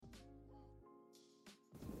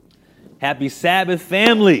Happy Sabbath,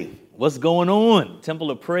 family. What's going on?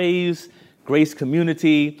 Temple of Praise, Grace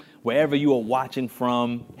Community, wherever you are watching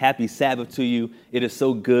from, happy Sabbath to you. It is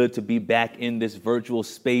so good to be back in this virtual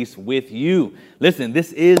space with you. Listen,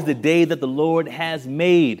 this is the day that the Lord has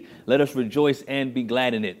made. Let us rejoice and be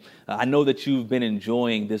glad in it. I know that you've been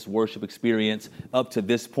enjoying this worship experience up to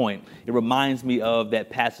this point. It reminds me of that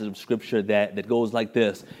passage of scripture that goes like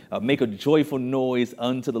this. Make a joyful noise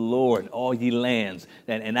unto the Lord, all ye lands.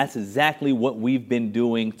 And that's exactly what we've been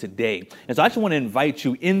doing today. And so I just want to invite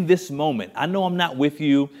you in this moment. I know I'm not with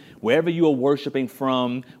you wherever you are worshiping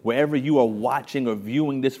from, wherever you are watching or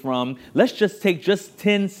viewing this from. Let's just take just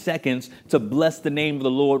 10 seconds to bless the name of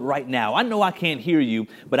the Lord right now. I know I can't hear you,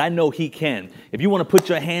 but I know He can. If you want to put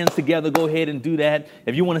your hands together, go ahead and do that.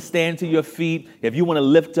 If you want to stand to your feet, if you want to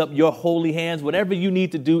lift up your holy hands, whatever you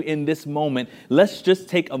need to do in this moment, let's just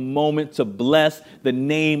take a moment to bless the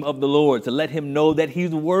name of the Lord, to let Him know that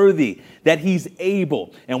He's worthy, that He's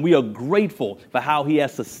able. And we are grateful for how He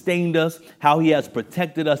has sustained us, how He has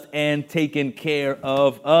protected us and taken care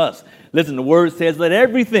of us. Listen, the word says, let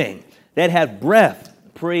everything that hath breath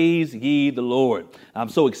praise ye the Lord. I'm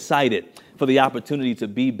so excited for the opportunity to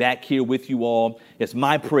be back here with you all. It's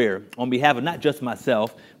my prayer on behalf of not just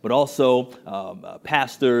myself, but also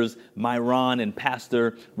Pastors Myron and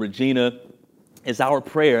Pastor Regina. It's our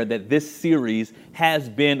prayer that this series has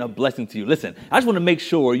been a blessing to you. Listen, I just want to make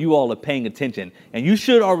sure you all are paying attention, and you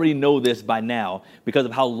should already know this by now because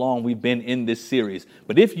of how long we've been in this series.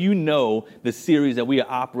 But if you know the series that we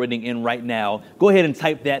are operating in right now, go ahead and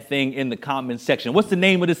type that thing in the comment section. What's the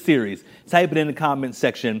name of the series? Type it in the comment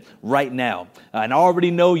section right now. And I already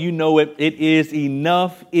know you know it. It is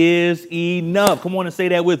Enough is Enough. Come on and say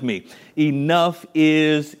that with me. Enough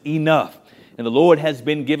is enough. And the Lord has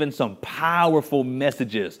been given some powerful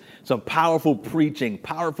messages, some powerful preaching,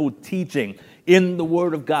 powerful teaching in the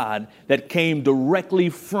Word of God that came directly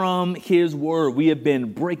from His Word. We have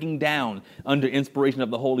been breaking down under inspiration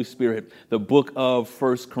of the Holy Spirit, the book of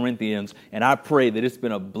 1 Corinthians, and I pray that it's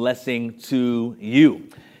been a blessing to you.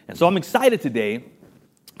 And so I'm excited today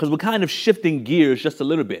because we're kind of shifting gears just a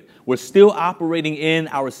little bit. We're still operating in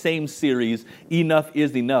our same series, Enough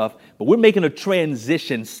is Enough, but we're making a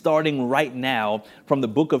transition starting right now from the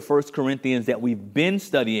book of 1 Corinthians that we've been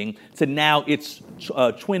studying to now its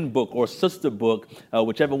twin book or sister book,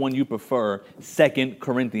 whichever one you prefer, 2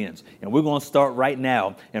 Corinthians. And we're going to start right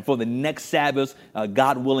now. And for the next Sabbath,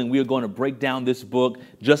 God willing, we are going to break down this book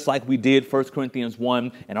just like we did 1 Corinthians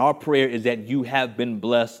 1. And our prayer is that you have been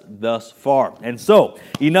blessed thus far. And so,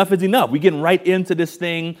 enough is enough. We're getting right into this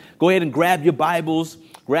thing. Go ahead and grab your Bibles,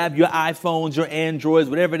 grab your iPhones, your Androids,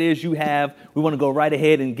 whatever it is you have. We want to go right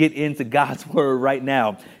ahead and get into God's Word right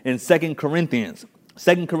now in 2 Corinthians.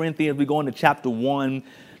 2 Corinthians, we go into chapter 1.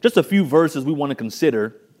 Just a few verses we want to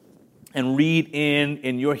consider and read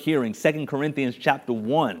in your hearing. 2 Corinthians chapter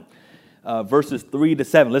 1. Verses 3 to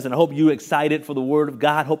 7. Listen, I hope you're excited for the Word of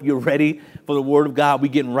God. Hope you're ready for the Word of God. We're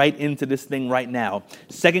getting right into this thing right now.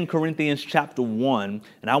 2 Corinthians chapter 1,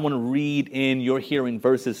 and I want to read in your hearing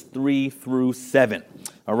verses 3 through 7.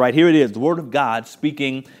 All right, here it is. The Word of God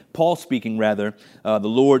speaking, Paul speaking rather, the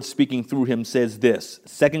Lord speaking through him says this.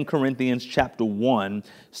 2 Corinthians chapter 1,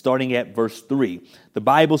 starting at verse 3. The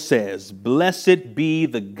Bible says, "Blessed be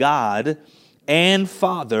the God and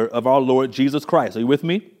Father of our Lord Jesus Christ." Are you with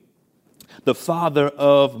me? The Father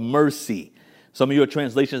of mercy. Some of your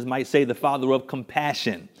translations might say the Father of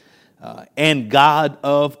compassion, and God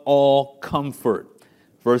of all comfort.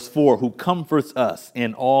 Verse 4, who comforts us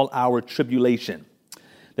in all our tribulation,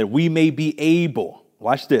 that we may be able,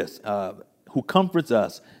 watch this, who comforts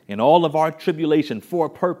us in all of our tribulation for a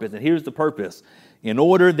purpose. And here's the purpose: in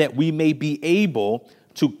order that we may be able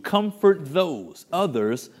to comfort those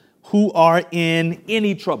others who are in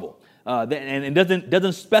any trouble. And it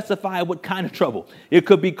doesn't specify what kind of trouble. It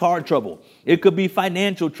could be car trouble. It could be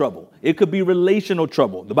financial trouble. It could be relational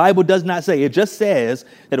trouble. The Bible does not say. It just says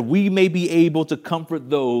that we may be able to comfort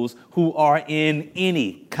those who are in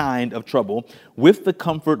any kind of trouble with the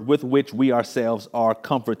comfort with which we ourselves are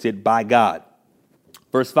comforted by God.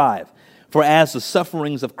 Verse 5, for as the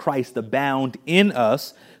sufferings of Christ abound in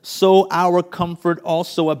us, so our comfort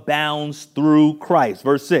also abounds through Christ.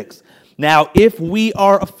 Verse 6, now, if we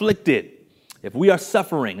are afflicted, if we are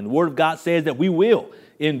suffering, and the Word of God says that we will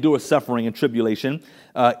endure suffering and tribulation,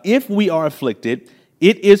 if we are afflicted,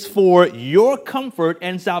 it is for your comfort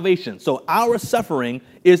and salvation. So our suffering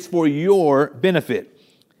is for your benefit,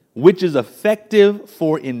 which is effective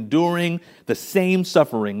for enduring the same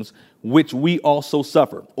sufferings which we also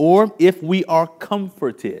suffer. Or if we are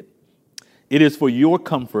comforted, It is for your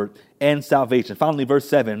comfort and salvation. Finally, verse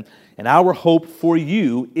 7, and our hope for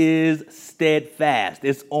you is steadfast.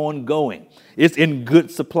 It's ongoing. It's in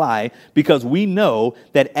good supply because we know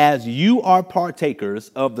that as you are partakers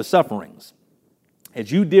of the sufferings,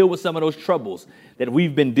 as you deal with some of those troubles that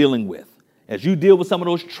we've been dealing with, as you deal with some of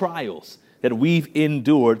those trials that we've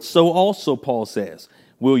endured, so also, Paul says,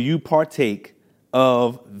 will you partake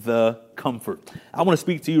of the comfort. I want to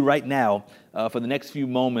speak to you right now for the next few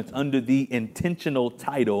moments under the intentional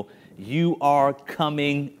title, You Are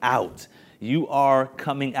Coming Out. You are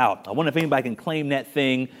coming out. I wonder if anybody can claim that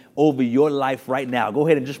thing over your life right now. Go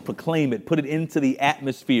ahead and just proclaim it. Put it into the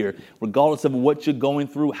atmosphere, regardless of what you're going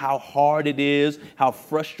through, how hard it is, how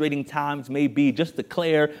frustrating times may be. Just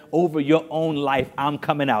declare over your own life, I'm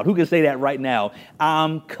coming out. Who can say that right now?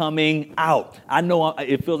 I'm coming out. I know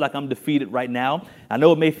it feels like I'm defeated right now. I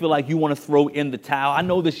know it may feel like you want to throw in the towel. I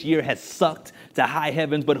know this year has sucked to high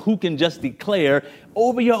heavens, but who can just declare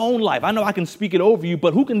over your own life? I know I can speak it over you,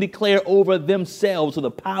 but who can declare over themselves with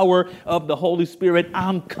the power of the Holy Spirit,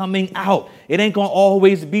 I'm coming out. It ain't going to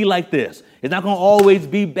always be like this. It's not going to always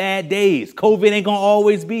be bad days. COVID ain't going to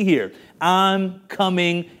always be here. I'm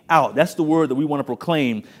coming out. That's the word that we want to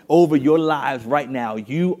proclaim over your lives right now.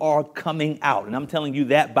 You are coming out. And I'm telling you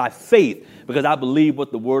that by faith because I believe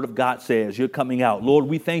what the word of God says. You're coming out. Lord,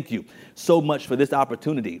 we thank you so much for this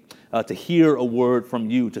opportunity to hear a word from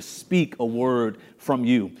you, to speak a word from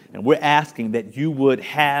you. And we're asking that you would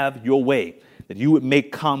have your way, that you would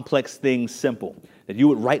make complex things simple, that you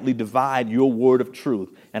would rightly divide your word of truth.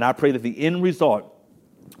 And I pray that the end result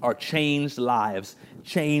are changed lives,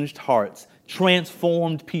 changed hearts,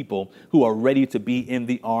 transformed people who are ready to be in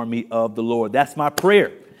the army of the Lord. That's my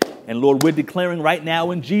prayer. And Lord, we're declaring right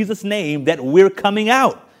now in Jesus' name that we're coming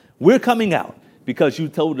out. We're coming out because you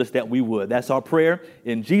told us that we would. That's our prayer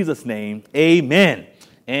in Jesus' name. Amen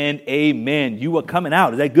and amen. You are coming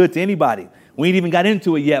out. Is that good to anybody? We ain't even got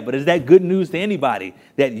into it yet, but is that good news to anybody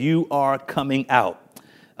that you are coming out?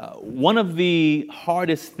 One of the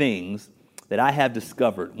hardest things that I have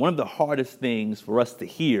discovered, one of the hardest things for us to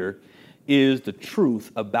hear is the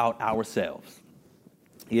truth about ourselves.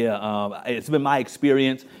 It's been my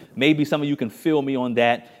experience. Maybe some of you can feel me on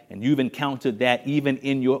that, and you've encountered that even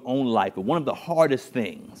in your own life. But one of the hardest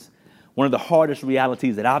things, one of the hardest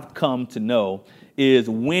realities that I've come to know is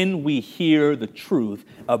when we hear the truth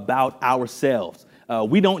about ourselves.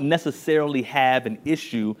 We don't necessarily have an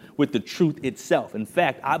issue with the truth itself. In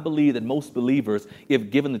fact, I believe that most believers, if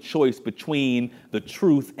given the choice between the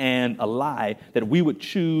truth and a lie, that we would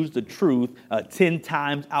choose the truth 10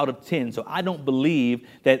 times out of 10. So I don't believe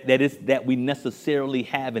that we necessarily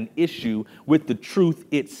have an issue with the truth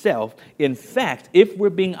itself. In fact, if we're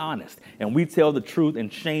being honest and we tell the truth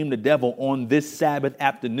and shame the devil on this Sabbath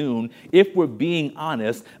afternoon, if we're being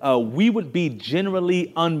honest, we would be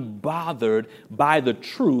generally unbothered by the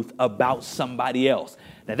truth about somebody else.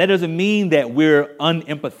 Now, that doesn't mean that we're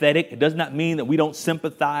unempathetic. It does not mean that we don't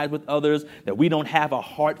sympathize with others, that we don't have a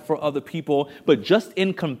heart for other people. But just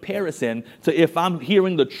in comparison to if I'm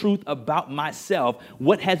hearing the truth about myself,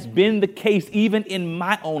 what has been the case even in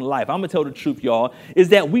my own life, I'm going to tell the truth, y'all, is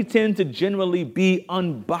that we tend to generally be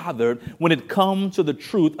unbothered when it comes to the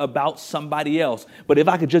truth about somebody else. But if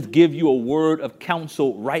I could just give you a word of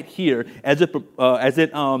counsel right here as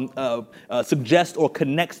it suggests or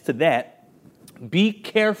connects to that, be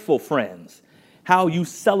careful, friends, how you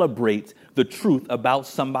celebrate the truth about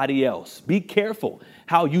somebody else. Be careful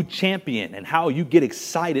how you champion and how you get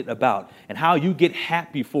excited about and how you get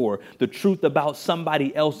happy for the truth about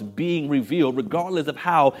somebody else being revealed, regardless of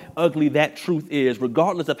how ugly that truth is,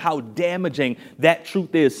 regardless of how damaging that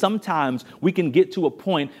truth is. Sometimes we can get to a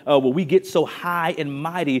point where we get so high and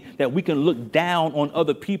mighty that we can look down on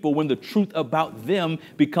other people when the truth about them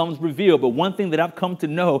becomes revealed. But one thing that I've come to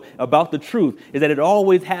know about the truth is that it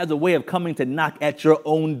always has a way of coming to knock at your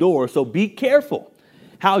own door. So be careful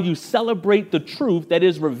how you celebrate the truth that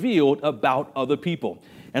is revealed about other people.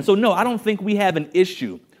 And so, no, I don't think we have an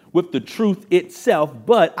issue with the truth itself,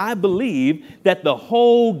 but I believe that the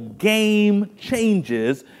whole game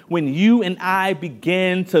changes when you and I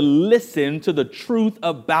begin to listen to the truth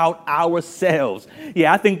about ourselves.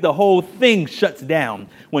 Yeah, I think the whole thing shuts down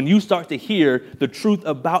when you start to hear the truth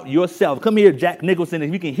about yourself. Come here, Jack Nicholson,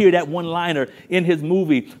 if you can hear that one-liner in his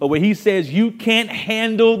movie where he says, you can't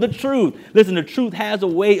handle the truth. Listen, the truth has a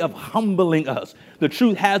way of humbling us. The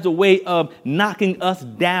truth has a way of knocking us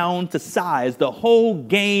down to size. The whole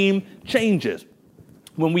game changes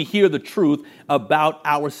when we hear the truth about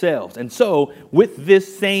ourselves. And so with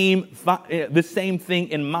this same thing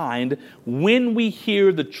in mind, when we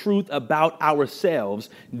hear the truth about ourselves,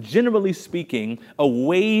 generally speaking, a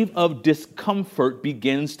wave of discomfort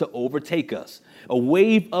begins to overtake us. A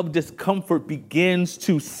wave of discomfort begins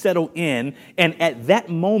to settle in. And at that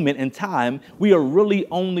moment in time, we are really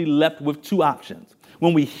only left with two options.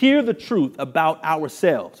 When we hear the truth about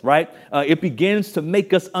ourselves, right, it begins to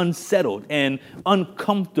make us unsettled and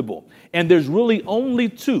uncomfortable. And there's really only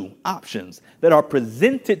two options that are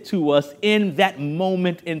presented to us in that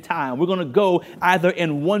moment in time. We're going to go either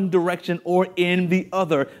in one direction or in the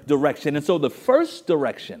other direction. And so the first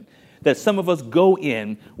direction that some of us go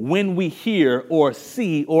in when we hear or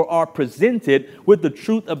see or are presented with the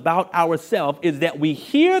truth about ourselves is that we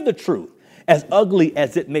hear the truth, as ugly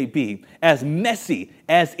as it may be, as messy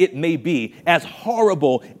as it may be, as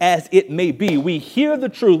horrible as it may be. We hear the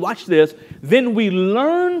truth, watch this, then we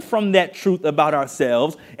learn from that truth about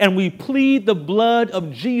ourselves, and we plead the blood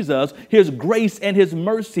of Jesus, his grace and his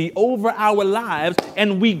mercy over our lives,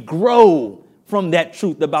 and we grow from that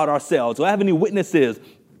truth about ourselves. Do I have any witnesses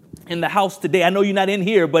in the house today? I know you're not in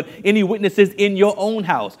here, but any witnesses in your own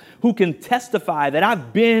house who can testify that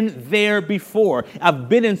I've been there before. I've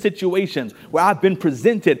been in situations where I've been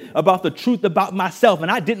presented about the truth about myself,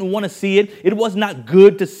 and I didn't want to see it. It was not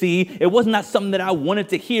good to see. It was not something that I wanted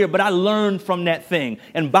to hear, but I learned from that thing.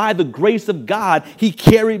 And by the grace of God, he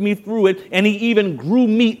carried me through it, and he even grew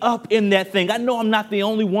me up in that thing. I know I'm not the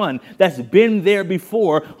only one that's been there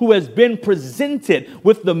before who has been presented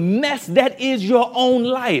with the mess that is your own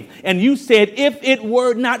life. And you said, if it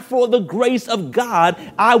were not for the grace of God,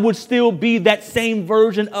 I would still be that same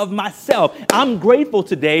version of myself. I'm grateful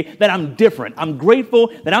today that I'm different. I'm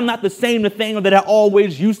grateful that I'm not the same thing that I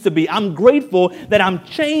always used to be. I'm grateful that I'm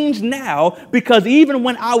changed now because even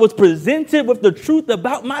when I was presented with the truth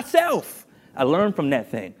about myself, I learned from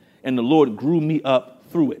that thing and the Lord grew me up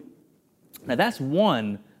through it. Now that's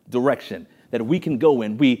one direction that we can go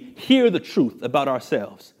in. We hear the truth about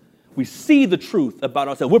ourselves. We see the truth about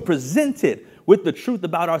ourselves. We're presented with the truth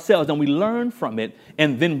about ourselves, and we learn from it,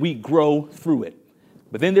 and then we grow through it.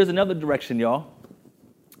 But then there's another direction, y'all.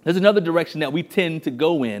 There's another direction that we tend to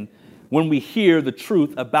go in when we hear the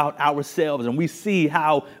truth about ourselves and we see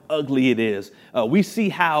how ugly it is. We see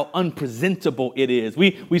how unpresentable it is.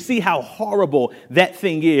 We see how horrible that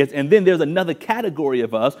thing is. And then there's another category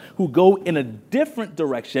of us who go in a different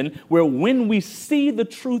direction where when we see the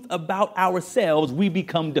truth about ourselves, we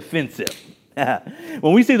become defensive.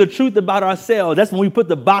 When we see the truth about ourselves, that's when we put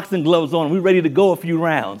the boxing gloves on and we're ready to go a few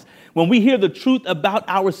rounds. When we hear the truth about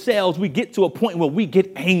ourselves, we get to a point where we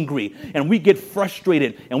get angry and we get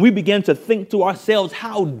frustrated and we begin to think to ourselves,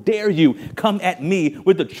 how dare you come at me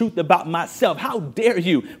with the truth about myself? How dare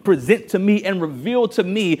you present to me and reveal to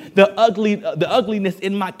me the ugliness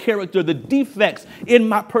in my character, the defects in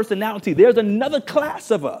my personality? There's another class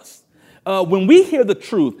of us. When we hear the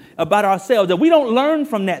truth about ourselves, that we don't learn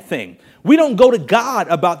from that thing. We don't go to God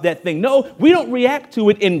about that thing. No, we don't react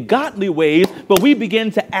to it in godly ways, but we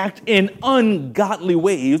begin to act in ungodly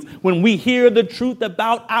ways when we hear the truth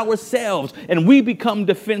about ourselves and we become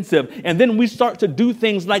defensive. And then we start to do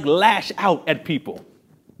things like lash out at people.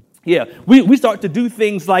 Yeah, we start to do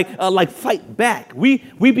things like fight back. We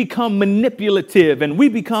become manipulative and we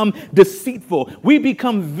become deceitful. We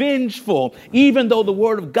become vengeful, even though the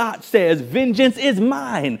word of God says, vengeance is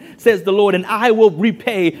mine, says the Lord, and I will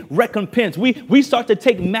repay recompense. We start to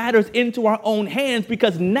take matters into our own hands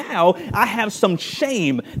because now I have some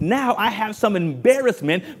shame. Now I have some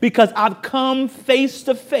embarrassment because I've come face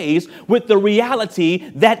to face with the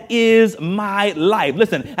reality that is my life.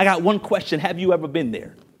 Listen, I got one question. Have you ever been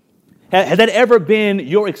there? Has that ever been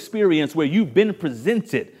your experience where you've been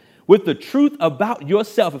presented with the truth about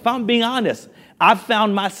yourself? If I'm being honest, I've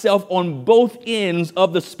found myself on both ends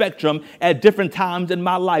of the spectrum at different times in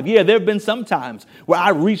my life. Yeah, there have been some times where I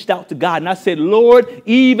reached out to God and I said, Lord,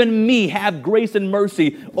 even me, have grace and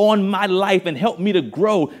mercy on my life and help me to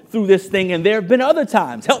grow through this thing. And there have been other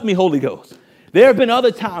times, help me, Holy Ghost. There have been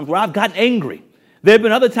other times where I've gotten angry. There have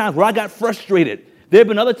been other times where I got frustrated. There have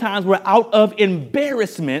been other times where out of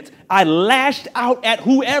embarrassment, I lashed out at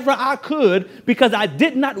whoever I could because I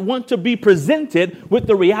did not want to be presented with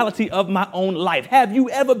the reality of my own life. Have you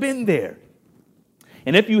ever been there?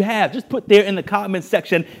 And if you have, just put there in the comment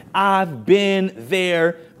section, I've been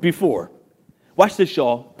there before. Watch this,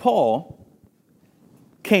 y'all. Paul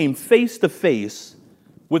came face to face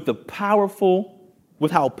with how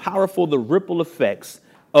powerful the ripple effects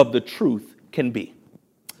of the truth can be.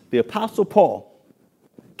 The Apostle Paul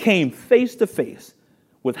came face to face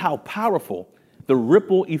with how powerful the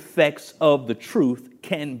ripple effects of the truth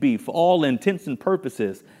can be. For all intents and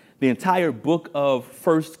purposes, the entire book of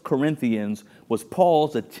 1 Corinthians was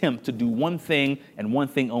Paul's attempt to do one thing and one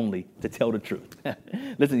thing only, to tell the truth.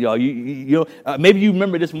 Listen, y'all, maybe you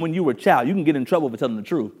remember this when you were a child. You can get in trouble for telling the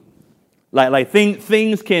truth.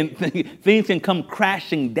 Things can come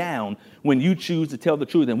crashing down when you choose to tell the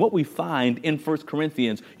truth. And what we find in 1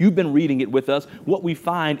 Corinthians, you've been reading it with us, what we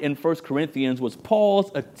find in 1 Corinthians was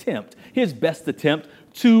Paul's attempt, his best attempt,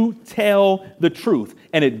 to tell the truth.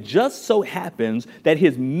 And it just so happens that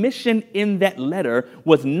his mission in that letter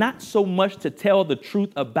was not so much to tell the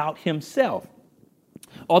truth about himself.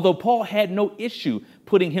 Although Paul had no issue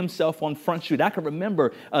putting himself on Front Street. I can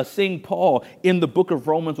remember seeing Paul in the book of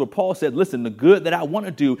Romans where Paul said, listen, the good that I want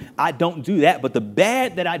to do, I don't do that. But the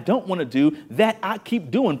bad that I don't want to do, that I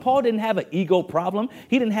keep doing. Paul didn't have an ego problem.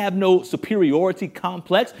 He didn't have no superiority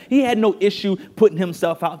complex. He had no issue putting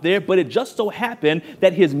himself out there. But it just so happened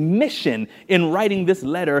that his mission in writing this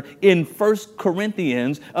letter in 1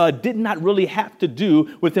 Corinthians did not really have to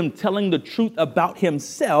do with him telling the truth about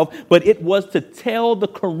himself, but it was to tell the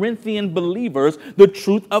Corinthian believers the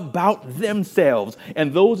truth about themselves.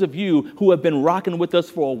 And those of you who have been rocking with us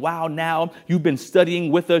for a while now, you've been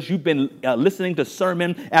studying with us, you've been listening to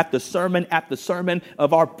sermon after sermon after sermon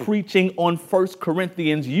of our preaching on 1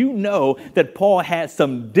 Corinthians, you know that Paul had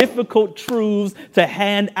some difficult truths to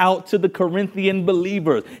hand out to the Corinthian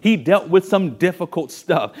believers. He dealt with some difficult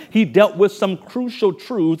stuff. He dealt with some crucial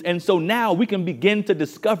truths. And so now we can begin to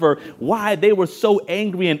discover why they were so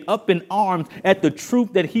angry and up in arms at the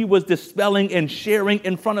truth that he was dispelling and sharing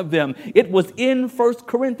in front of them. It was in 1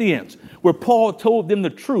 Corinthians where Paul told them the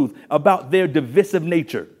truth about their divisive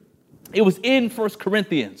nature. It was in 1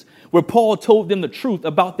 Corinthians where Paul told them the truth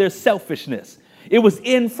about their selfishness. It was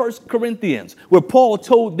in 1 Corinthians where Paul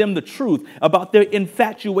told them the truth about their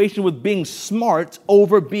infatuation with being smart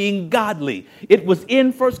over being godly. It was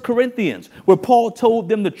in 1 Corinthians where Paul told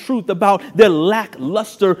them the truth about their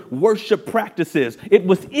lackluster worship practices. It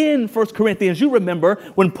was in 1 Corinthians, you remember,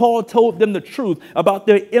 when Paul told them the truth about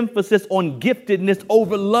their emphasis on giftedness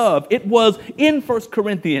over love. It was in 1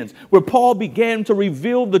 Corinthians where Paul began to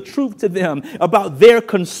reveal the truth to them about their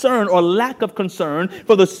concern or lack of concern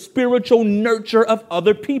for the spiritual nurture of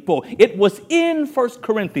other people. It was in 1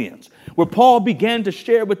 Corinthians where Paul began to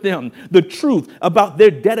share with them the truth about their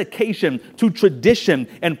dedication to tradition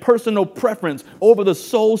and personal preference over the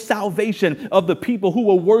soul salvation of the people who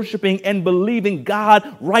were worshiping and believing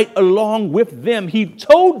God right along with them. He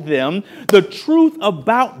told them the truth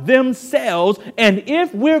about themselves, and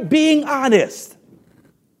if we're being honest,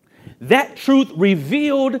 that truth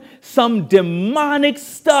revealed some demonic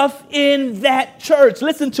stuff in that church.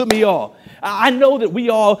 Listen to me, y'all. I know that we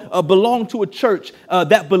all belong to a church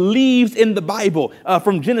that believes in the Bible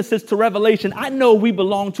from Genesis to Revelation. I know we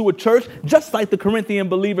belong to a church just like the Corinthian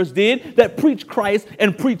believers did that preach Christ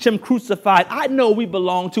and preach him crucified. I know we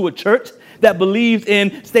belong to a church that believes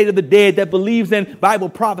in state of the dead, that believes in Bible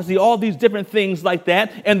prophecy, all these different things like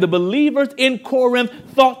that. And the believers in Corinth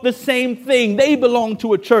thought the same thing. They belonged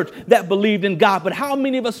to a church that believed in God. But how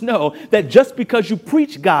many of us know that just because you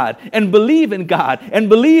preach God and believe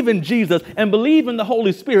in Jesus and believe in the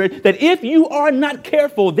Holy Spirit, that if you are not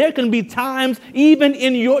careful, there can be times even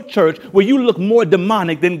in your church where you look more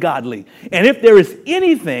demonic than godly. And if there is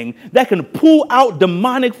anything that can pull out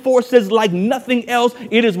demonic forces like nothing else,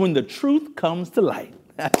 it is when the truth comes to light.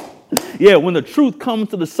 Yeah, when the truth comes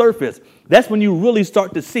to the surface, that's when you really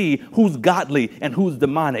start to see who's godly and who's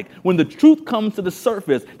demonic. When the truth comes to the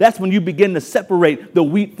surface, that's when you begin to separate the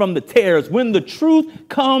wheat from the tares. When the truth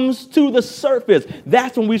comes to the surface,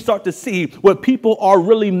 that's when we start to see what people are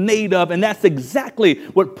really made of. And that's exactly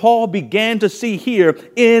what Paul began to see here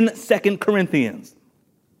in 2 Corinthians.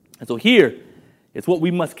 And so here is what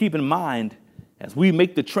we must keep in mind as we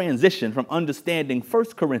make the transition from understanding 1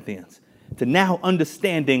 Corinthians to now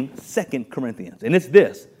understanding 2 Corinthians. And it's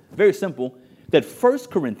this, very simple, that 1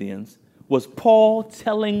 Corinthians was Paul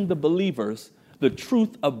telling the believers the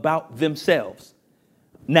truth about themselves.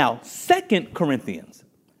 Now, 2 Corinthians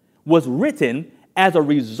was written as a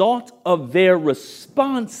result of their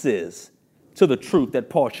responses to the truth that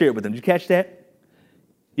Paul shared with them. Did you catch that?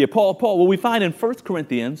 Yeah, Paul, what we find in 1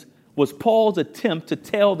 Corinthians was Paul's attempt to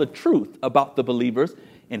tell the truth about the believers.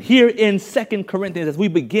 And here in 2 Corinthians, as we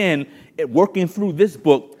begin working through this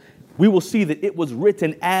book, we will see that it was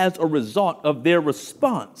written as a result of their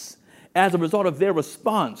response,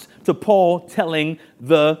 to Paul telling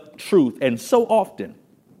the truth. And so often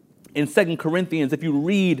in 2 Corinthians, if you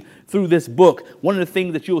read through this book, one of the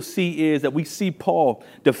things that you'll see is that we see Paul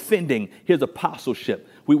defending his apostleship.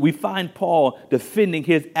 We find Paul defending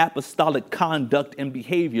his apostolic conduct and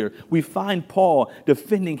behavior. We find Paul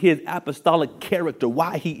defending his apostolic character,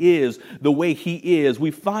 why he is the way he is.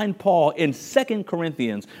 We find Paul in 2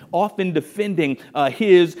 Corinthians often defending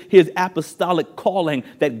his apostolic calling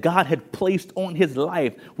that God had placed on his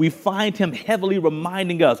life. We find him heavily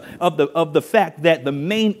reminding us of the fact that the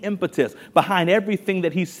main impetus behind everything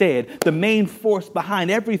that he said, the main force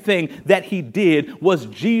behind everything that he did was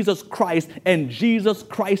Jesus Christ and Jesus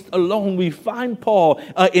Christ alone. We find Paul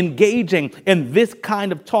engaging in this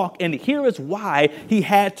kind of talk, and here is why he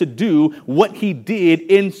had to do what he did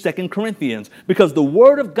in 2 Corinthians. Because the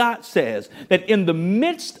Word of God says that in the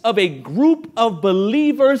midst of a group of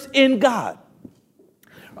believers in God,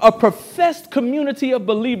 a professed community of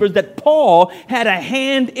believers that Paul had a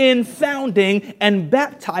hand in founding and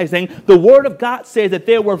baptizing, the Word of God says that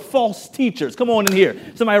there were false teachers. Come on in here.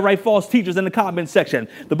 Somebody write false teachers in the comment section.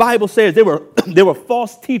 The Bible says there were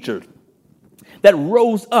false teachers that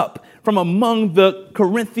rose up from among the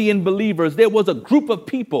Corinthian believers. There was a group of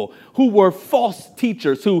people who were false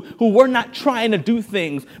teachers, who were not trying to do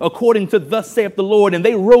things according to thus saith the Lord. And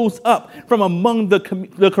they rose up from among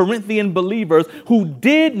the Corinthian believers who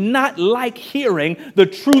did not like hearing the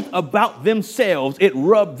truth about themselves. It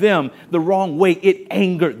rubbed them the wrong way. It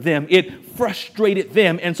angered them. It frustrated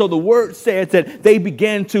them. And so the word says that they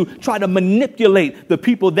began to try to manipulate the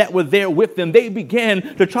people that were there with them. They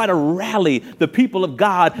began to try to rally the people of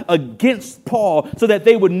God against Paul so that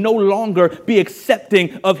they would no longer be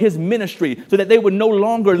accepting of his ministry, so that they would no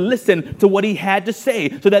longer listen to what he had to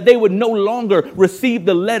say, so that they would no longer receive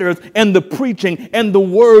the letters and the preaching and the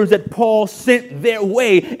words that Paul sent their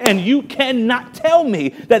way. And you cannot tell me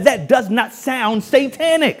that that does not sound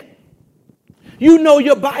satanic. You know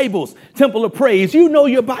your Bibles, Temple of Praise. You know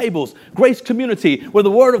your Bibles, Grace Community, where the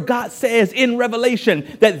Word of God says in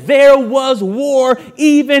Revelation that there was war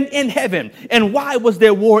even in heaven. And why was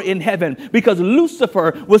there war in heaven? Because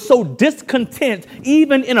Lucifer was so discontent,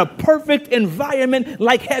 even in a perfect environment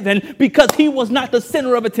like heaven, because he was not the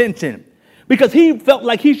center of attention. Because he felt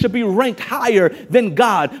like he should be ranked higher than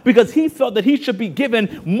God. Because he felt that he should be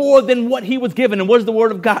given more than what he was given. And what does the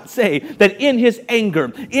Word of God say? That in his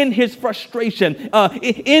anger, in his frustration,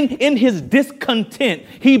 in his discontent,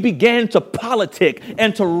 he began to politic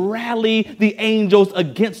and to rally the angels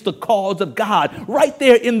against the cause of God. Right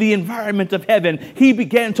there in the environment of heaven, he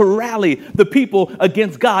began to rally the people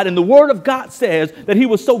against God. And the Word of God says that he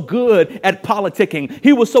was so good at politicking.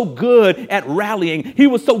 He was so good at rallying. He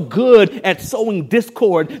was so good at sowing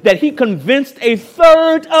discord that he convinced a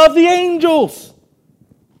third of the angels.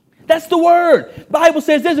 That's the word. The Bible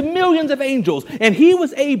says there's millions of angels, and he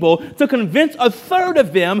was able to convince a third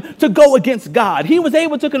of them to go against God. He was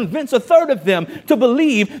able to convince a third of them to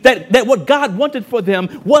believe that what God wanted for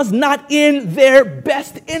them was not in their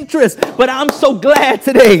best interest. But I'm so glad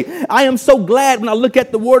today. I am so glad when I look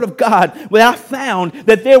at the Word of God, where I found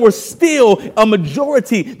that there was still a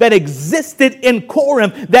majority that existed in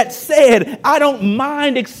Corinth that said, I don't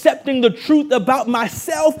mind accepting the truth about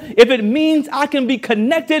myself if it means I can be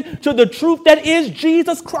connected to the truth that is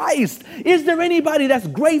Jesus Christ. Is there anybody that's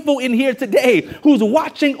grateful in here today who's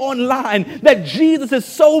watching online that Jesus is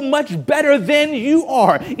so much better than you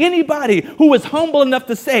are? Anybody who is humble enough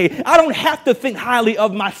to say, I don't have to think highly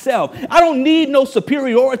of myself. I don't need no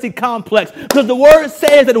superiority complex, because the Word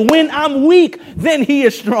says that when I'm weak, then he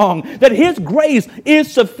is strong, that his grace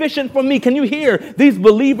is sufficient for me. Can you hear these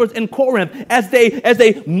believers in Corinth as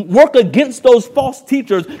they work against those false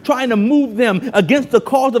teachers, trying to move them against the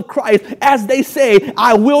cause of Christ, as they say,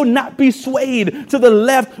 I will not be swayed to the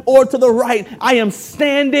left or to the right. I am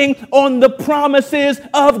standing on the promises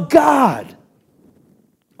of God.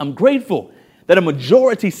 I'm grateful that a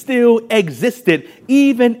majority still existed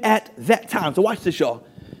even at that time. So watch this, y'all.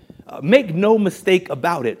 Make no mistake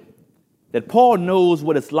about it, that Paul knows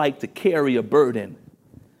what it's like to carry a burden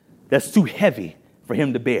that's too heavy for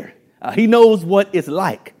him to bear. He knows what it's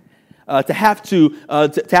like to have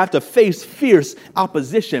to face fierce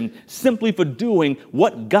opposition simply for doing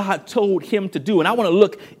what God told him to do. And I want to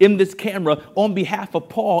look in this camera on behalf of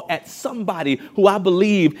Paul at somebody who I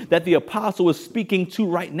believe that the apostle is speaking to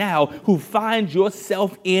right now, who finds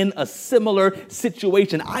yourself in a similar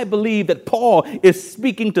situation. I believe that Paul is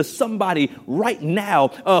speaking to somebody right now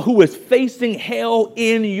who is facing hell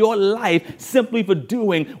in your life simply for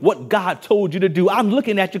doing what God told you to do. I'm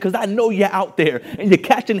looking at you because I know you're out there and you're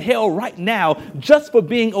catching hell right now just for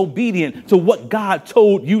being obedient to what God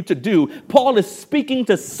told you to do. Paul is speaking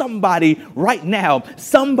to somebody right now,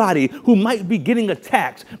 somebody who might be getting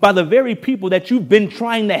attacked by the very people that you've been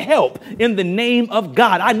trying to help in the name of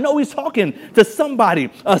God. I know he's talking to somebody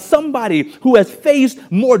who has faced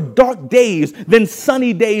more dark days than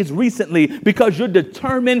sunny days recently because you're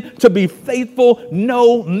determined to be faithful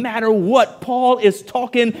no matter what. Paul is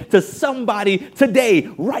talking to somebody today,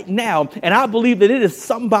 right now, and I believe that it is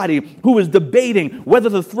somebody who is debating whether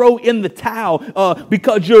to throw in the towel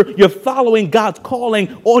because you're following God's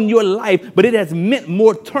calling on your life, but it has meant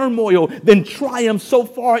more turmoil than triumph so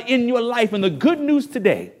far in your life. And the good news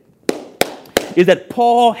today is that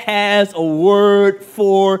Paul has a word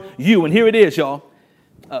for you. And here it is, y'all.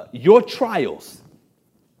 Your trials,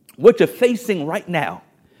 what you're facing right now,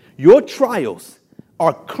 your trials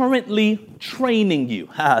are currently training you.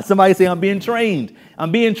 Somebody say, I'm being trained.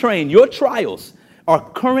 I'm being trained. Your trials are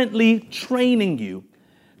currently training you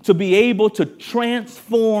to be able to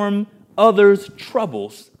transform others'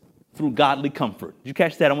 troubles through godly comfort. Did you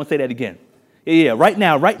catch that? I want to say that again. Yeah, right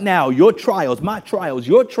now, your trials, my trials,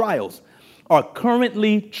 your trials are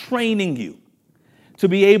currently training you to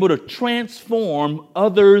be able to transform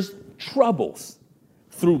others' troubles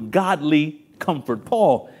through godly comfort.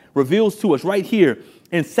 Paul reveals to us right here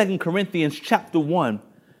in 2 Corinthians chapter 1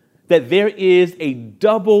 that there is a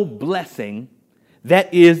double blessing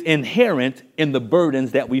that is inherent in the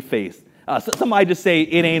burdens that we face. Somebody just say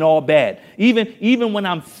it ain't all bad. Even when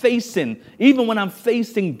I'm facing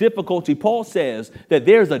difficulty, Paul says that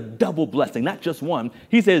there's a double blessing, not just one.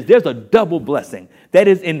 He says there's a double blessing that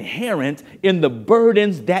is inherent in the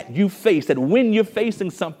burdens that you face. That when you're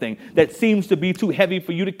facing something that seems to be too heavy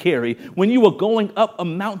for you to carry, when you are going up a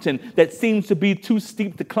mountain that seems to be too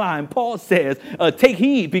steep to climb, Paul says, take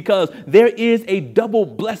heed because there is a double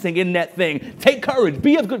blessing in that thing. Take courage,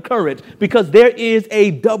 be of good courage because there is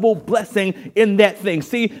a double blessing in that thing.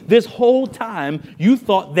 See, this whole time you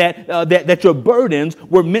thought that your burdens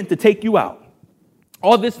were meant to take you out.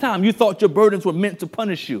 All this time you thought your burdens were meant to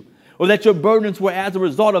punish you, or that your burdens were as a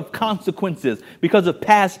result of consequences because of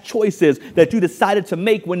past choices that you decided to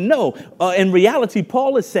make, when no, in reality,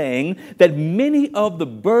 Paul is saying that many of the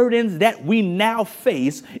burdens that we now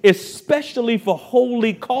face, especially for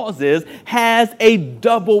holy causes, has a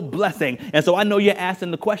double blessing. And so I know you're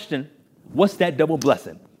asking the question, what's that double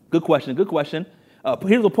blessing? Good question.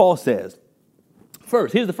 Here's what Paul says.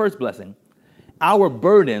 First, here's the first blessing. Our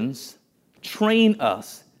burdens train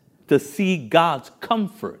us to see God's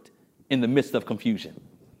comfort in the midst of confusion.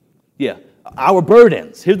 Yeah, our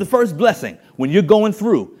burdens. Here's the first blessing. When you're going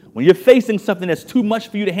through, when you're facing something that's too much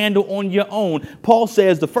for you to handle on your own, Paul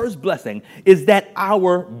says the first blessing is that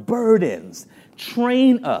our burdens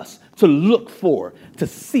train us to look for, to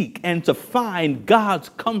seek, and to find God's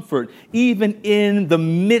comfort even in the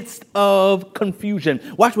midst of confusion.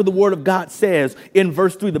 Watch what the Word of God says in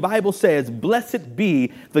verse 3. The Bible says, "Blessed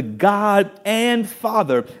be the God and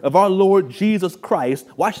Father of our Lord Jesus Christ."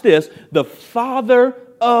 Watch this, the Father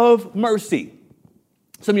of mercy.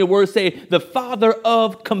 Some of your words say the Father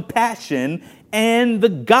of compassion and the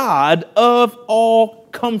God of all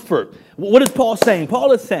comfort. What is Paul saying?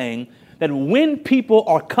 Paul is saying that when people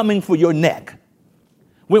are coming for your neck,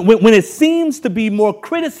 when it seems to be more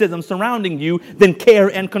criticism surrounding you than care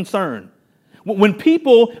and concern, when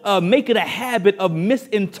people make it a habit of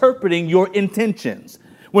misinterpreting your intentions,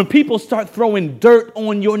 when people start throwing dirt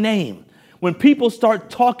on your name, when people start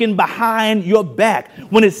talking behind your back,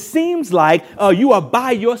 when it seems like you are by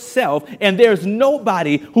yourself and there's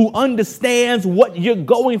nobody who understands what you're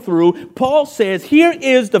going through, Paul says, here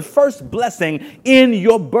is the first blessing in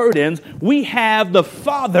your burdens. We have the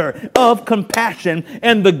Father of compassion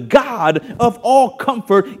and the God of all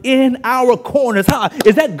comfort in our corners.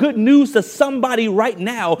 Is that good news to somebody right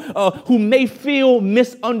now who may feel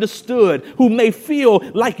misunderstood, who may feel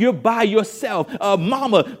like you're by yourself?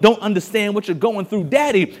 Mama don't understand what you're going through.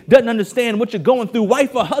 Daddy doesn't understand what you're going through.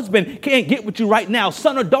 Wife or husband can't get with you right now.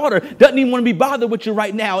 Son or daughter doesn't even want to be bothered with you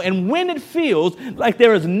right now. And when it feels like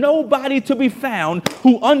there is nobody to be found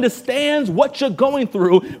who understands what you're going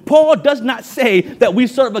through, Paul does not say that we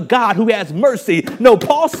serve a God who has mercy. No,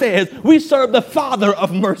 Paul says we serve the Father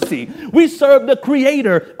of mercy. We serve the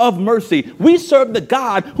Creator of mercy. We serve the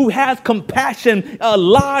God who has compassion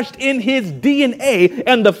lodged in his DNA,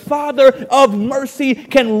 and the Father of mercy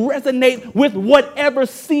can resonate with whatever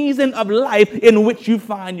season of life in which you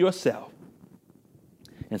find yourself.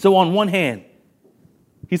 And so on one hand,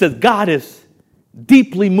 he says God is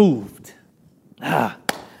deeply moved.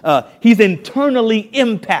 He's internally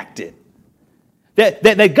impacted.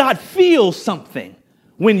 That God feels something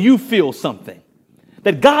when you feel something.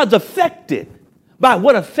 that God's affected by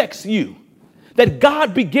what affects you, that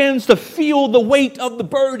God begins to feel the weight of the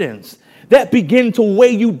burdens that begin to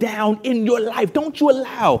weigh you down in your life. Don't you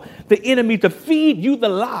allow the enemy to feed you the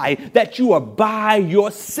lie that you are by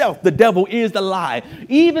yourself. The devil is the lie.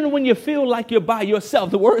 Even when you feel like you're by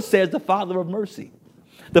yourself, the word says the Father of mercy.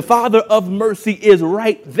 The Father of mercy is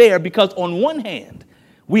right there, because on one hand,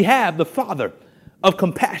 we have the Father of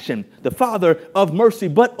compassion, the Father of mercy.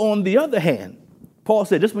 But on the other hand, Paul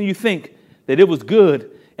said, just when you think that it was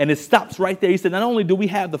good and it stops right there, he said, not only do we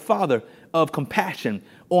have the Father of compassion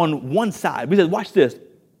on one side, he said, watch this.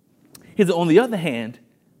 He said, on the other hand,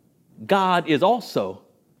 God is also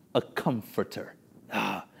a comforter.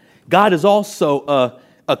 God is also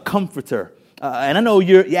a comforter. And I know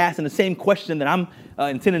you're asking the same question that I'm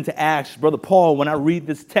intending to ask Brother Paul when I read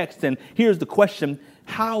this text. And here's the question: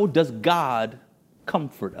 how does God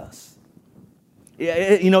comfort us?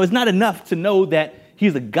 It's not enough to know that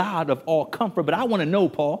he's a God of all comfort, but I want to know,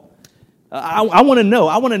 Paul. I want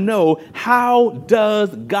to know how does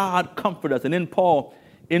God comfort us? And then Paul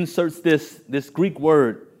inserts this Greek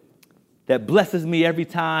word that blesses me every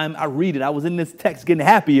time I read it. I was in this text getting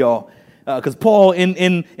happy, y'all, because Paul,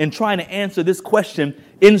 in trying to answer this question,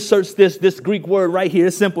 inserts this Greek word right here.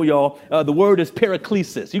 It's simple, y'all. The word is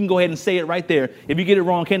paraklesis. You can go ahead and say it right there. If you get it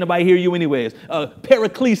wrong, can't nobody hear you anyways.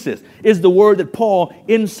 Paraklesis is the word that Paul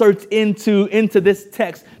inserts into this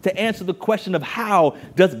text to answer the question of how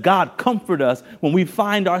does God comfort us when we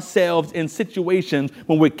find ourselves in situations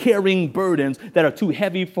when we're carrying burdens that are too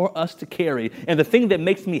heavy for us to carry. And the thing that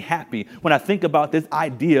makes me happy when I think about this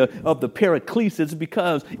idea of the paraklesis is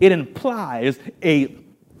because it implies a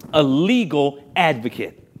legal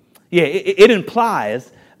advocate. Yeah, it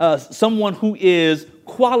implies someone who is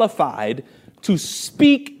qualified to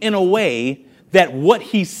speak in a way that what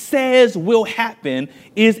he says will happen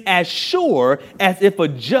is as sure as if a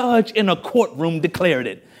judge in a courtroom declared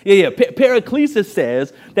it. Paraklesis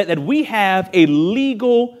says that we have a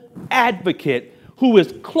legal advocate who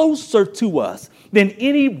is closer to us than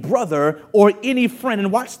any brother or any friend.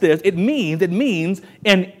 And watch this. It means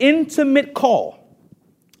an intimate call.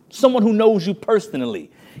 Someone who knows you personally.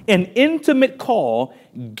 An intimate call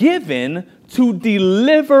given to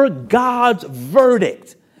deliver God's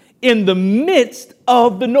verdict in the midst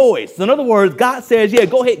of the noise. In other words, God says, yeah,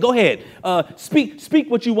 go ahead.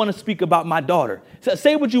 Speak what you want to speak about my daughter.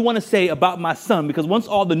 Say what you want to say about my son, because once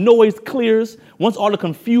all the noise clears, once all the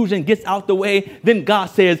confusion gets out the way, then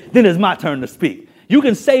God says, then it's my turn to speak. You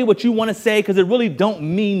can say what you want to say because it really don't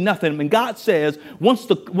mean nothing. And God says once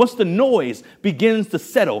the noise begins to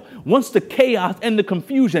settle, once the chaos and the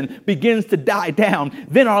confusion begins to die down,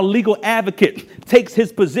 then our legal advocate takes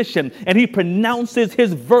his position and he pronounces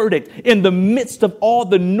his verdict in the midst of all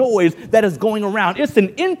the noise that is going around. It's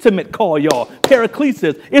an intimate call, y'all.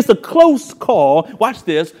 Paraklesis. It's a close call. Watch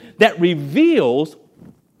this. That reveals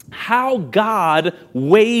how God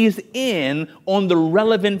weighs in on the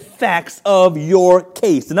relevant facts of your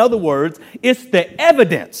case. In other words, it's the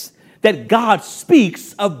evidence that God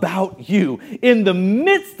speaks about you. In the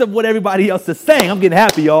midst of what everybody else is saying, I'm getting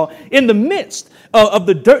happy, y'all. In the midst of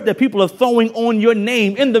the dirt that people are throwing on your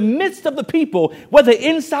name, in the midst of the people, whether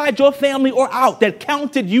inside your family or out, that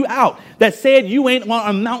counted you out, that said you ain't want to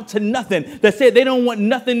amount to nothing, that said they don't want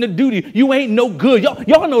nothing to do to you, you ain't no good.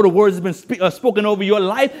 Y'all know the words that have been spoken over your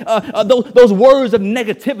life, those words of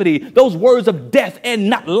negativity, those words of death and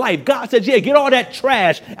not life. God says, yeah, get all that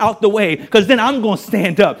trash out the way, because then I'm going to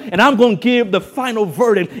stand up and I'm going to give the final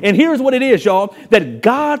verdict. And here's what it is, y'all, that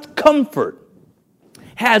God's comfort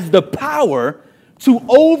has the power to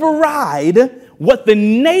override what the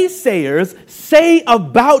naysayers say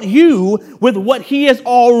about you with what he has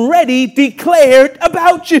already declared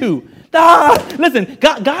about you. Listen,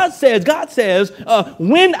 God says,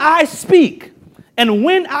 when I speak and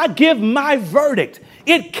when I give my verdict,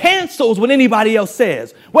 it cancels what anybody else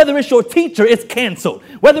says. Whether it's your teacher, it's canceled.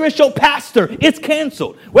 Whether it's your pastor, it's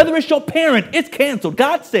canceled. Whether it's your parent, it's canceled.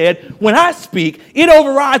 God said, when I speak, it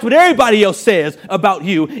overrides what everybody else says about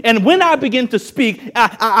you. And when I begin to speak,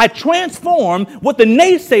 I transform what the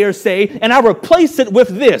naysayers say and I replace it with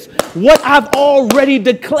this, what I've already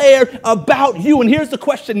declared about you. And here's the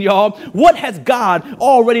question, y'all. What has God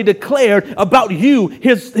already declared about you,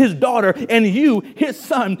 his daughter, and you, his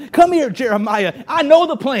son? Come here, Jeremiah. I know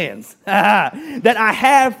the plans that I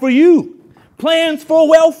have for you, plans for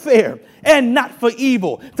welfare and not for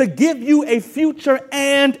evil, to give you a future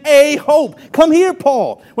and a hope. Come here,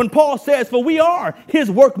 Paul. When Paul says, for we are his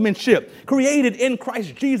workmanship, created in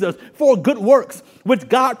Christ Jesus for good works, which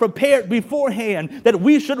God prepared beforehand that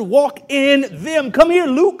we should walk in them. Come here,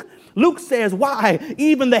 Luke. Luke says, why?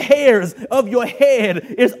 Even the hairs of your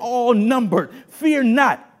head is all numbered. Fear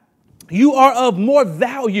not. You are of more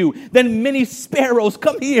value than many sparrows.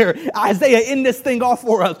 Come here, Isaiah, end this thing off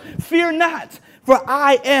for us. Fear not, for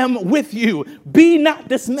I am with you. Be not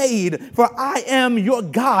dismayed, for I am your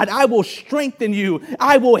God. I will strengthen you.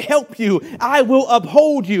 I will help you. I will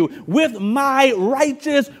uphold you with my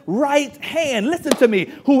righteous right hand. Listen to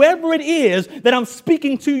me. Whoever it is that I'm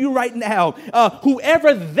speaking to you right now,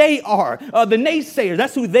 whoever they are, the naysayers,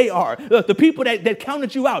 that's who they are. The people that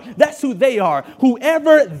counted you out, that's who they are.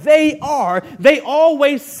 Whoever they are, they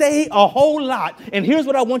always say a whole lot. And here's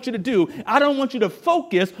what I want you to do. I don't want you to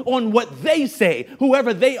focus on what they say.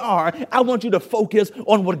 Whoever they are, I want you to focus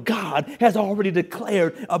on what God has already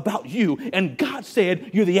declared about you. And God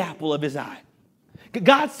said, you're the apple of his eye.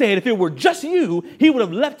 God said if it were just you, he would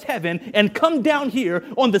have left heaven and come down here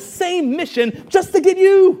on the same mission just to get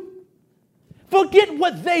you. Forget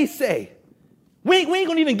what they say. We ain't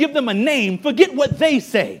going to even give them a name. Forget what they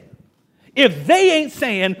say. If they ain't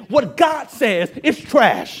saying what God says, it's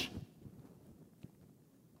trash.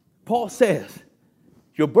 Paul says,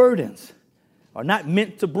 your burdens are not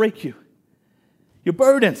meant to break you. Your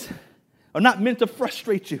burdens are not meant to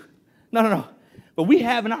frustrate you. No. But we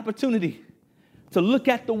have an opportunity to look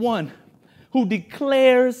at the one who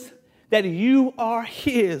declares that you are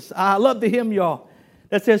his. I love the hymn, y'all,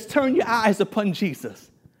 that says, turn your eyes upon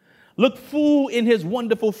Jesus. Look full in his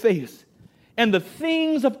wonderful face, and the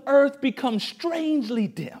things of earth become strangely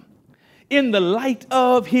dim in the light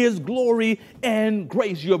of his glory and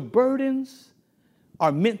grace. Your burdens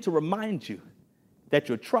are meant to remind you that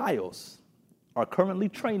your trials are currently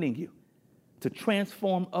training you to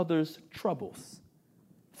transform others' troubles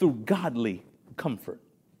through godly comfort.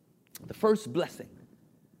 The first blessing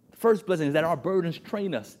is that our burdens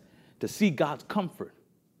train us to see God's comfort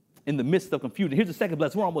in the midst of confusion. Here's the second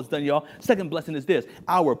blessing. We're almost done, y'all. Second blessing is this.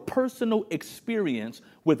 Our personal experience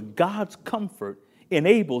with God's comfort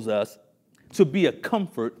enables us to be a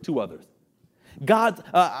comfort to others.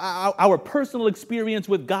 Our personal experience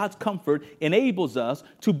with God's comfort enables us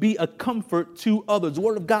to be a comfort to others. The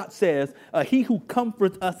Word of God says, he who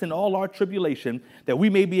comforts us in all our tribulation, that we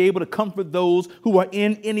may be able to comfort those who are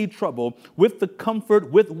in any trouble with the comfort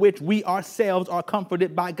with which we ourselves are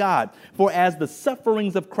comforted by God. For as the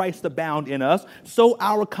sufferings of Christ abound in us, so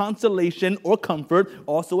our consolation or comfort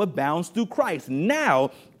also abounds through Christ.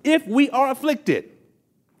 Now, if we are afflicted,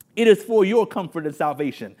 it is for your comfort and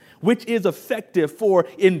salvation, which is effective for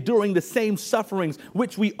enduring the same sufferings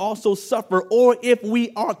which we also suffer, or if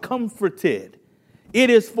we are comforted, it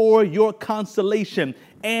is for your consolation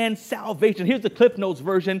and salvation. Here's the Cliff Notes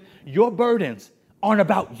version. Your burdens aren't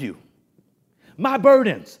about you. My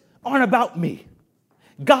burdens aren't about me.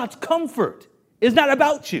 God's comfort is not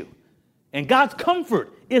about you. And God's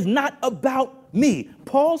comfort is not about me.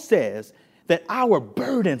 Paul says that our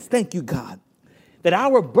burdens, thank you, God, that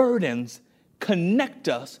our burdens connect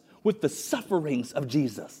us with the sufferings of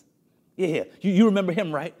Jesus. Yeah, you remember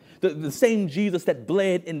him, right? The same Jesus that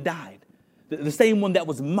bled and died. The same one that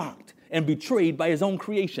was mocked and betrayed by his own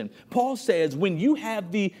creation. Paul says when you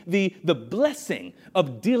have the blessing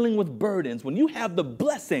of dealing with burdens, when you have the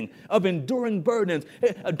blessing of enduring burdens,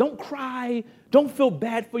 don't cry, don't feel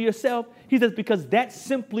bad for yourself. He says because that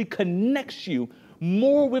simply connects you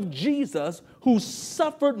more with Jesus, who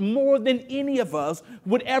suffered more than any of us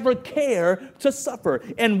would ever care to suffer.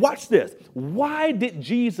 And watch this. Why did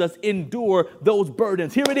Jesus endure those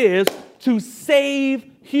burdens? Here it is, to save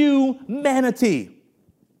humanity.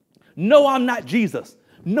 No, I'm not Jesus.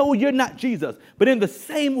 No, you're not Jesus. But in the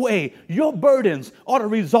same way, your burdens ought to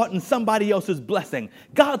result in somebody else's blessing.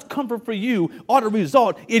 God's comfort for you ought to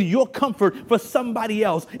result in your comfort for somebody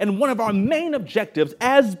else. And one of our main objectives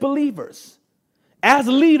as believers, as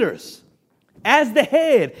leaders, as the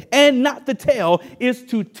head and not the tail, is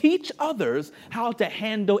to teach others how to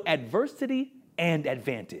handle adversity and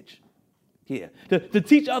advantage. Yeah, to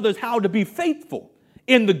teach others how to be faithful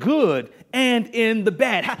in the good and in the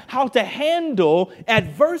bad, how to handle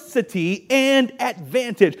adversity and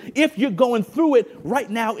advantage. If you're going through it right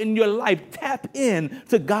now in your life, tap in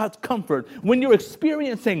to God's comfort. When you're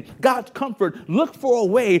experiencing God's comfort, look for a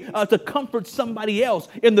way to comfort somebody else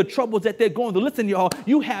in the troubles that they're going through. Listen, y'all,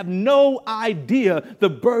 you have no idea the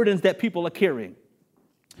burdens that people are carrying.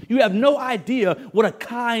 You have no idea what a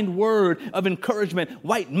kind word of encouragement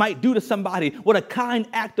might do to somebody, what a kind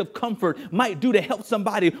act of comfort might do to help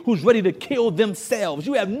somebody who's ready to kill themselves.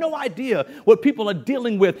 You have no idea what people are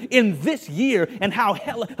dealing with in this year and how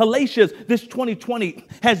hellacious this 2020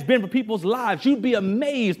 has been for people's lives. You'd be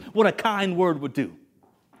amazed what a kind word would do.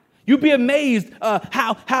 You'd be amazed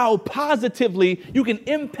how positively you can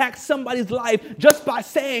impact somebody's life just by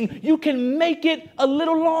saying you can make it a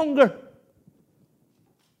little longer.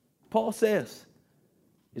 Paul says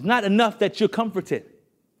it's not enough that you're comforted,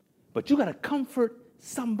 but you got to comfort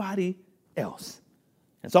somebody else.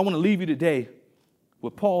 And so I want to leave you today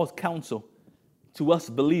with Paul's counsel to us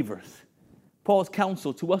believers. Paul's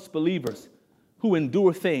counsel to us believers who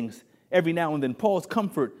endure things every now and then. Paul's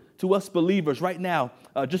comfort to us believers right now.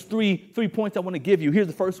 Just three points I want to give you. Here's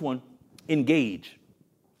the first one: engage.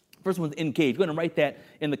 First one's engage. We're going to write that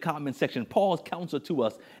in the comment section. Paul's counsel to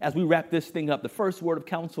us as we wrap this thing up. The first word of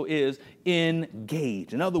counsel is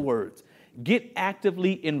engage. In other words, get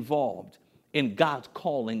actively involved in God's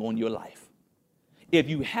calling on your life. If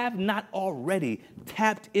you have not already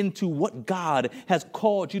tapped into what God has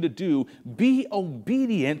called you to do, be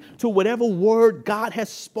obedient to whatever word God has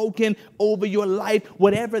spoken over your life,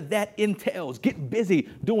 whatever that entails. Get busy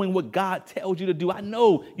doing what God tells you to do. I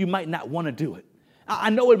know you might not want to do it. I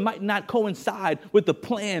know it might not coincide with the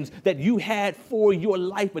plans that you had for your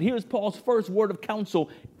life, but here's Paul's first word of counsel: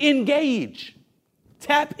 engage.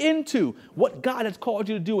 Tap into what God has called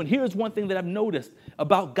you to do. And here's one thing that I've noticed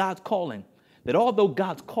about God's calling: that although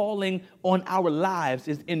God's calling on our lives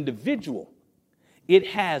is individual, it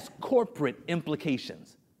has corporate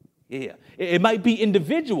implications. Yeah, it might be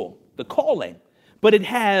individual, the calling, but it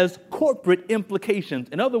has corporate implications.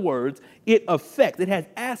 In other words, it has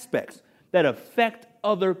aspects that affect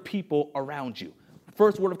other people around you.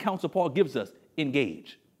 First word of counsel Paul gives us: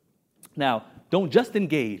 engage. Now, don't just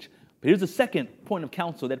engage, but here's the second point of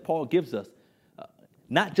counsel that Paul gives us: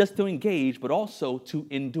 not just to engage, but also to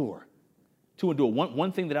endure. To endure.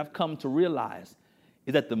 One thing that I've come to realize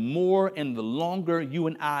is that the more and the longer you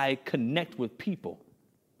and I connect with people,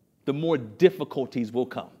 the more difficulties will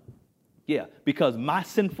come. Yeah, because my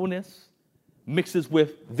sinfulness mixes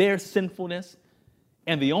with their sinfulness,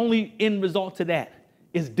 and the only end result to that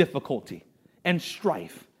is difficulty and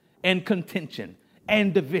strife and contention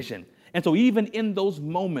and division. And so even in those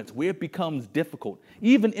moments where it becomes difficult,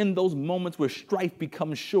 even in those moments where strife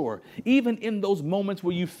becomes sure, even in those moments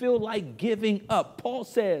where you feel like giving up, Paul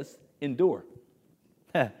says, endure.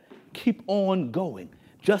 Keep on going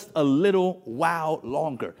just a little while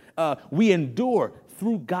longer. We endure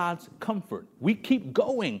through God's comfort. We keep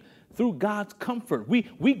going through God's comfort.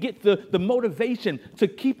 We get the motivation to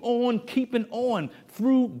keep on keeping on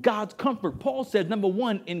through God's comfort. Paul says, number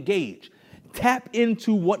one, engage. Tap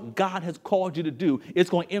into what God has called you to do. It's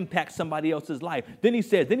going to impact somebody else's life. Then he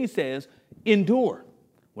says, endure.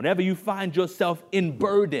 Whenever you find yourself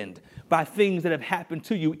burdened by things that have happened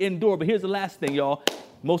to you, endure. But here's the last thing, y'all.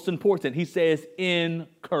 Most important, he says,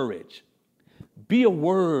 encourage. Be a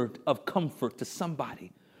word of comfort to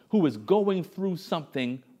somebody who is going through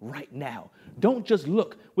something right now. Don't just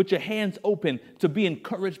look with your hands open to be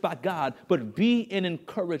encouraged by God, but be an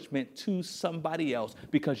encouragement to somebody else,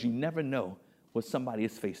 because you never know what somebody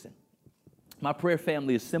is facing. My prayer,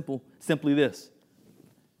 family, is simply this: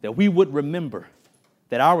 that we would remember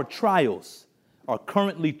that our trials are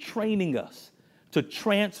currently training us to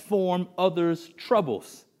transform others'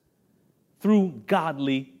 troubles through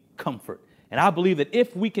godly comfort. And I believe that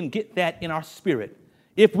if we can get that in our spirit,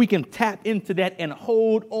 if we can tap into that and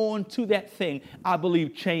hold on to that thing, I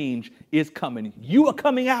believe change is coming. You are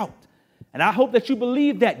coming out. And I hope that you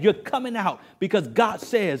believe that you're coming out, because God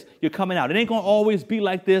says you're coming out. It ain't going to always be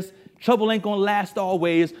like this. Trouble ain't going to last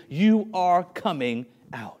always. You are coming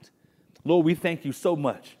out. Lord, we thank you so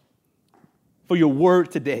much for your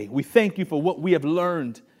word today. We thank you for what we have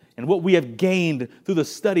learned and what we have gained through the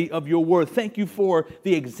study of your word. Thank you for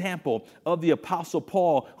the example of the Apostle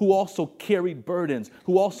Paul, who also carried burdens,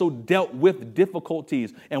 who also dealt with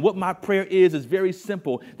difficulties. And what my prayer is very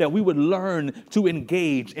simple: that we would learn to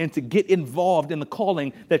engage and to get involved in the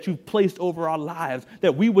calling that you've placed over our lives,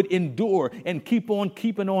 that we would endure and keep on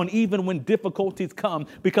keeping on even when difficulties come,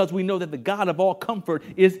 because we know that the God of all comfort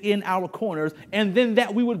is in our corners, and then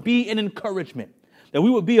that we would be an encouragement, that we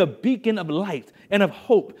would be a beacon of light and of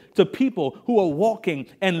hope to people who are walking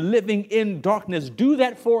and living in darkness. Do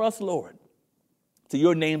that for us, Lord, to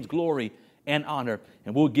your name's glory and honor,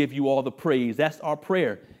 and we'll give you all the praise. That's our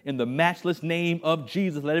prayer in the matchless name of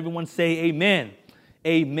Jesus. Let everyone say amen,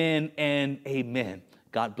 amen, and amen.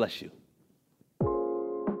 God bless you.